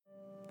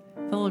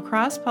the La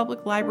Crosse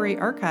Public Library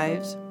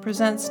Archives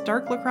presents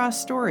Dark La Crosse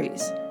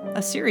Stories,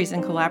 a series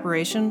in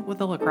collaboration with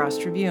the La Crosse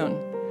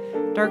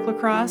Tribune. Dark La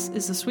Crosse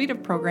is a suite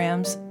of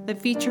programs that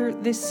feature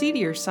the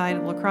seedier side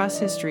of La Crosse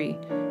history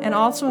and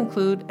also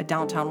include a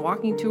downtown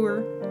walking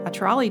tour, a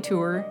trolley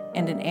tour,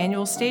 and an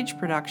annual stage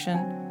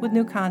production with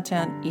new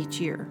content each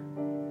year.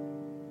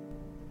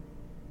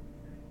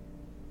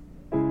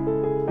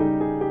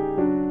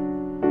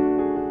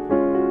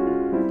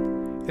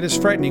 It is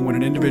frightening when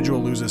an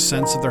individual loses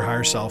sense of their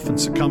higher self and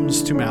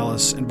succumbs to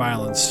malice and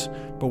violence,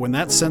 but when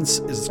that sense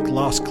is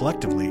lost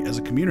collectively as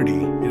a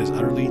community, it is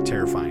utterly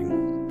terrifying.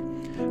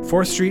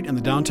 4th Street in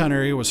the downtown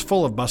area was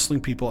full of bustling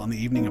people on the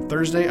evening of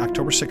Thursday,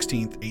 October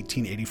 16,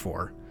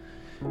 1884.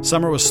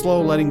 Summer was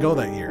slow letting go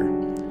that year.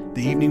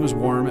 The evening was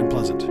warm and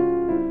pleasant.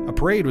 A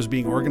parade was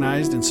being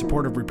organized in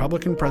support of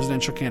Republican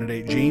presidential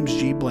candidate James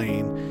G.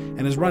 Blaine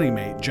and his running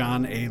mate,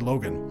 John A.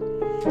 Logan.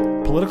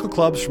 Political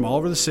clubs from all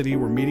over the city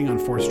were meeting on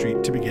 4th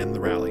Street to begin the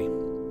rally.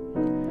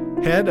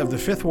 Head of the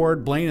 5th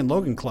Ward Blaine and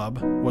Logan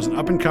Club was an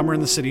up-and-comer in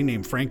the city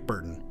named Frank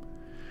Burton.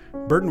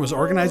 Burton was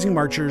organizing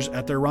marchers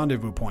at their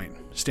rendezvous point,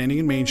 standing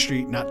in Main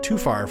Street not too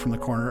far from the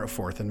corner of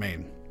 4th and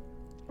Main.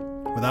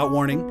 Without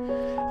warning,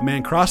 a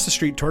man crossed the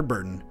street toward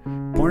Burton,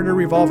 pointed a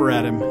revolver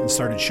at him, and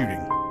started shooting.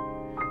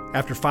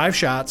 After 5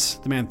 shots,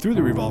 the man threw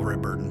the revolver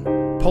at Burton,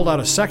 pulled out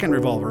a second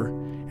revolver,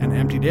 and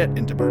emptied it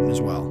into Burton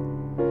as well.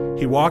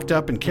 He walked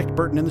up and kicked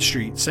Burton in the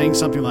street, saying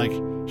something like,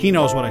 "He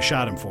knows what I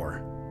shot him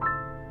for."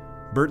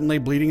 Burton lay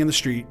bleeding in the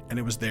street, and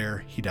it was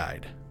there he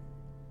died.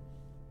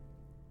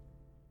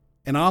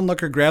 An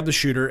onlooker grabbed the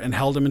shooter and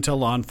held him until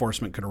law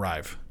enforcement could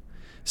arrive.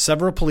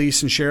 Several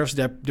police and sheriff's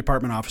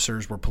department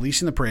officers were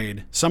policing the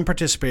parade, some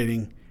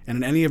participating, and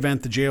in any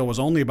event, the jail was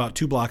only about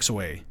 2 blocks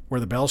away,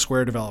 where the Bell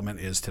Square development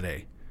is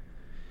today.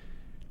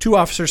 2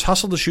 officers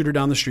hustled the shooter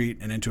down the street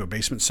and into a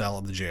basement cell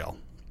of the jail.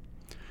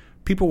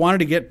 People wanted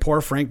to get poor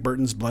Frank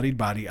Burton's bloodied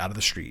body out of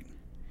the street.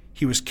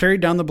 He was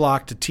carried down the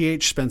block to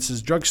T.H.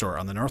 Spence's drugstore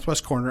on the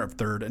northwest corner of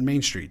 3rd and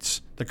Main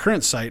Streets, the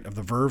current site of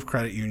the Verve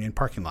Credit Union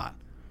parking lot.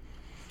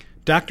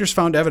 Doctors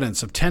found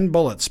evidence of 10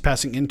 bullets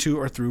passing into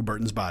or through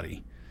Burton's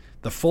body,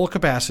 the full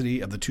capacity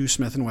of the 2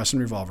 Smith & Wesson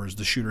revolvers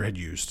the shooter had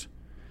used.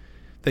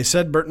 They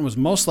said Burton was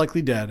most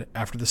likely dead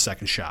after the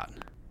second shot.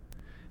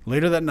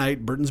 Later that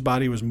night, Burton's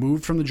body was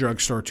moved from the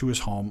drugstore to his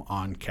home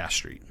on Cass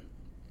Street.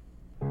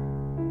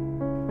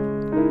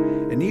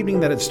 An evening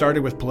that had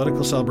started with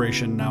political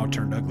celebration now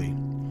turned ugly.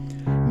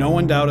 No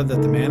one doubted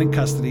that the man in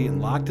custody and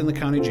locked in the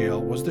county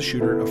jail was the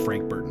shooter of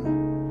Frank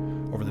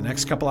Burton. Over the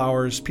next couple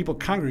hours, people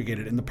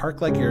congregated in the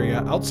park-like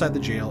area outside the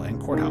jail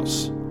and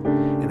courthouse.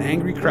 An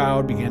angry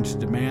crowd began to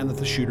demand that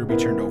the shooter be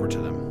turned over to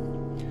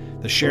them.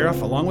 The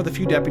sheriff, along with a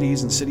few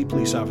deputies and city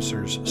police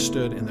officers,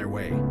 stood in their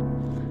way.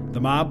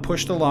 The mob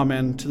pushed the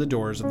lawmen to the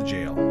doors of the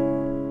jail.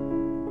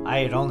 I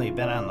had only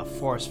been on the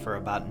force for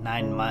about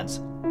 9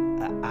 months.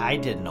 I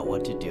didn't know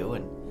what to do,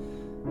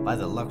 and by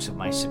the looks of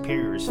my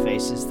superiors'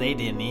 faces, they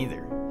didn't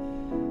either.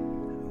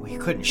 We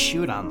couldn't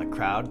shoot on the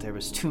crowd. There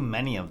was too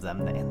many of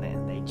them,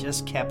 and they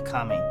just kept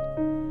coming.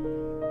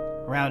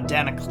 Around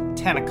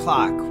 10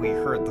 o'clock, we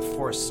heard the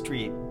 4th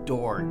Street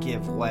door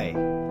give way.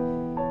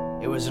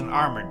 It was an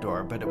armored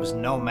door, but it was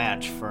no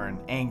match for an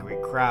angry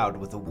crowd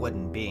with a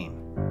wooden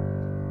beam.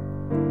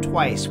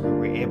 Twice we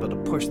were able to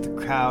push the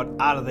crowd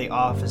out of the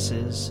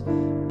offices,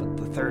 but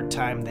the third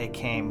time they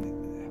came,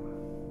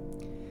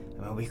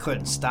 we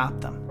couldn't stop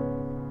them.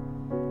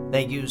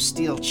 They used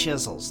steel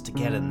chisels to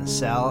get in the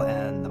cell,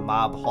 and the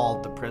mob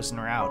hauled the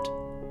prisoner out.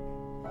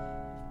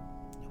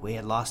 We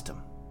had lost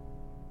him.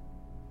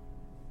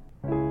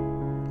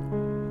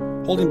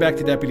 Holding back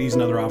the deputies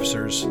and other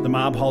officers, the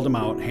mob hauled him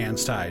out,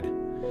 hands tied.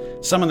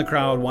 Some in the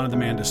crowd wanted the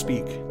man to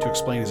speak, to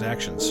explain his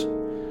actions.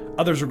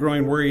 Others were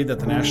growing worried that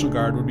the National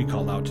Guard would be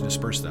called out to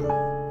disperse them.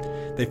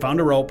 They found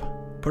a rope,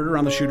 put it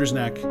around the shooter's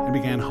neck, and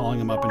began hauling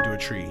him up into a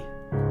tree.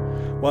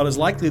 While it is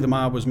likely the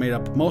mob was made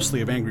up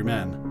mostly of angry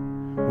men,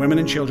 women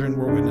and children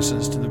were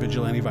witnesses to the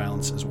vigilante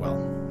violence as well.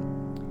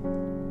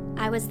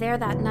 I was there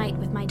that night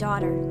with my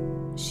daughter.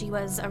 She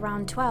was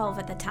around 12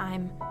 at the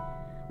time.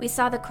 We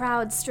saw the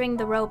crowd string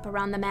the rope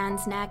around the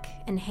man's neck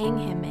and hang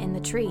him in the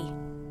tree.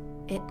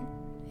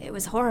 It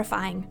was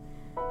horrifying.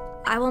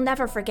 I will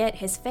never forget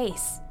his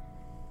face.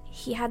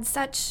 He had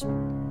such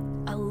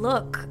a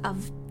look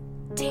of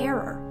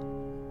terror.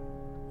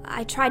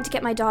 I tried to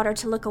get my daughter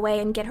to look away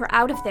and get her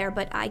out of there,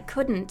 but I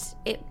couldn't.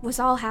 It was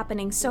all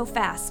happening so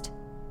fast.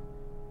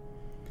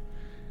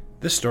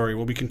 This story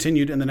will be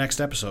continued in the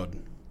next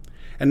episode.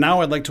 And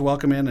now I'd like to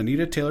welcome in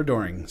Anita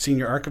Taylor-Doring,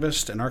 Senior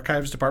Archivist and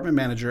Archives Department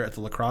Manager at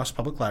the La Crosse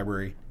Public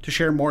Library, to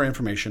share more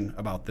information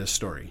about this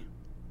story.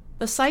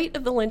 The site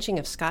of the lynching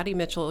of Scotty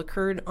Mitchell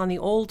occurred on the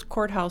old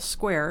Courthouse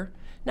Square,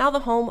 now the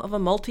home of a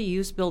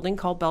multi-use building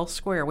called Bell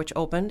Square, which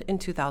opened in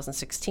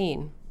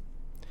 2016.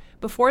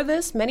 Before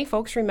this, many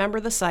folks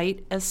remember the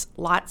site as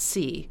Lot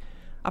C,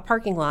 a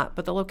parking lot,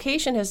 but the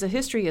location has a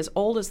history as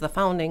old as the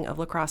founding of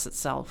La Crosse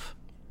itself.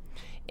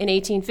 In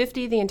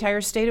 1850, the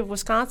entire state of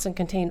Wisconsin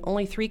contained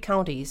only 3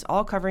 counties,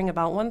 all covering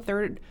about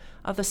 1/3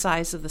 of the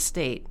size of the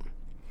state.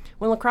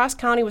 When La Crosse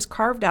County was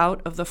carved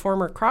out of the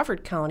former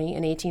Crawford County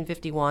in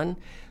 1851,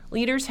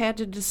 leaders had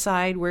to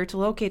decide where to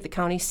locate the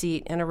county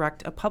seat and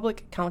erect a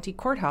public county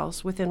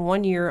courthouse within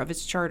 1 year of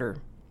its charter.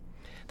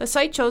 The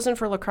site chosen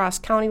for La Crosse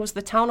County was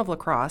the town of La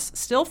Crosse,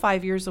 still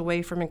 5 years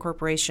away from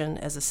incorporation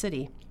as a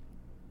city.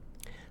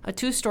 A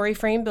 2-story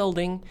frame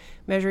building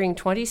measuring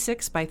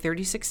 26 by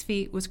 36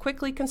 feet was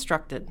quickly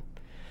constructed.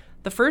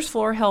 The first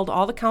floor held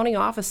all the county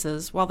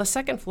offices, while the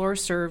second floor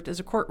served as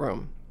a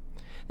courtroom.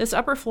 This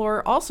upper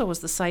floor also was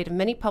the site of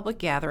many public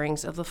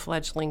gatherings of the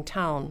fledgling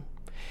town.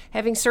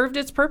 Having served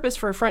its purpose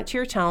for a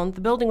frontier town,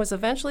 the building was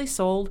eventually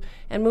sold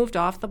and moved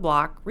off the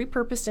block,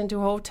 repurposed into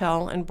a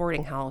hotel and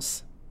boarding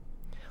house.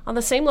 On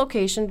the same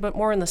location, but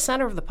more in the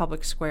center of the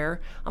public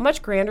square, a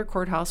much grander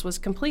courthouse was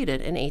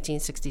completed in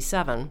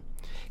 1867.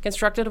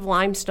 Constructed of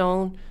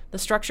limestone, the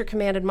structure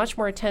commanded much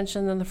more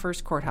attention than the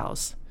first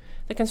courthouse.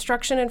 The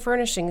construction and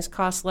furnishings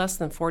cost less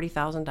than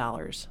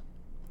 $40,000.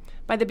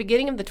 By the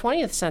beginning of the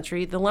 20th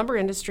century, the lumber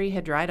industry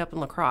had dried up in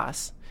La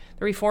Crosse.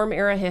 The Reform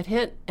era had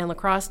hit, and La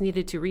Crosse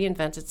needed to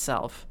reinvent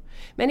itself.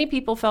 Many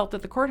people felt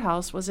that the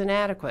courthouse was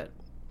inadequate.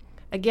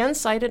 Again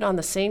sited on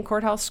the same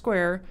courthouse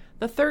square,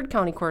 the third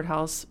county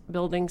courthouse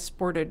building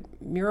sported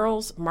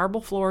murals,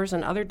 marble floors,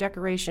 and other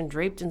decoration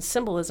draped in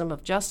symbolism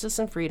of justice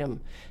and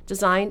freedom,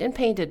 designed and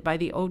painted by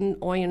the Odin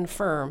Oyen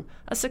firm,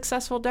 a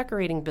successful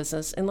decorating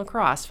business in La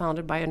Crosse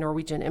founded by a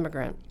Norwegian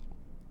immigrant.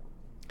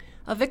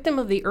 A victim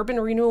of the urban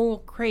renewal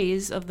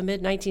craze of the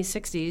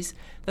mid-1960s,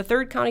 the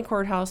third county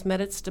courthouse met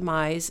its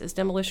demise as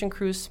demolition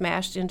crews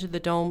smashed into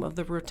the dome of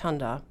the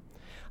rotunda.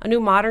 A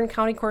new modern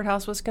county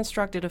courthouse was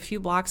constructed a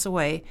few blocks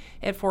away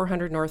at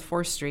 400 North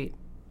 4th Street.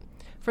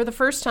 For the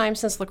first time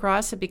since La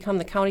Crosse had become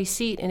the county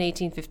seat in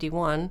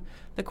 1851,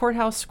 the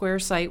courthouse square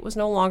site was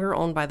no longer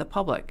owned by the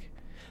public.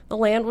 The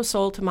land was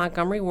sold to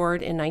Montgomery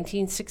Ward in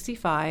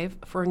 1965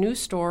 for a new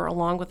store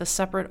along with a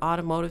separate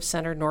automotive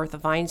center north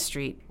of Vine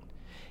Street.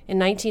 In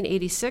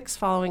 1986,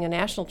 following a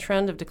national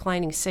trend of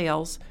declining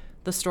sales,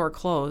 the store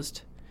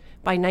closed.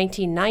 By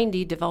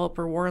 1990,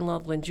 developer Warren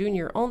Loveland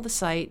Jr. owned the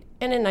site,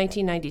 and in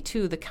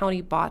 1992, the county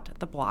bought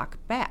the block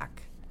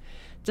back.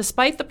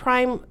 Despite the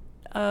prime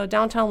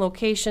downtown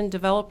location,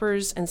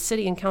 developers and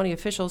city and county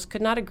officials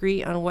could not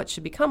agree on what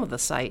should become of the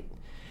site.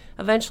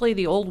 Eventually,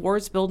 the old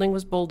Wards building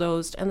was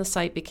bulldozed, and the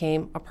site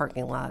became a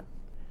parking lot.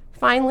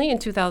 Finally, in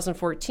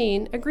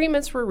 2014,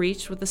 agreements were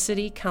reached with the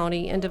city,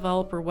 county, and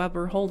developer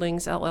Weber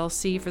Holdings,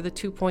 LLC for the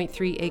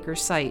 2.3-acre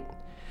site.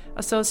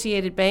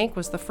 Associated Bank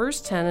was the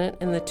first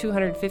tenant in the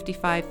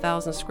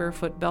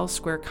 255,000-square-foot Bell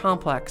Square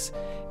complex,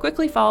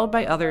 quickly followed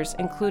by others,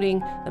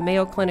 including the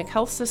Mayo Clinic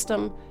Health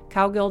System,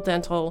 Cowgill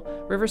Dental,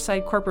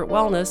 Riverside Corporate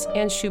Wellness,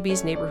 and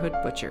Shuby's Neighborhood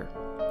Butcher.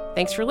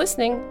 Thanks for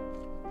listening.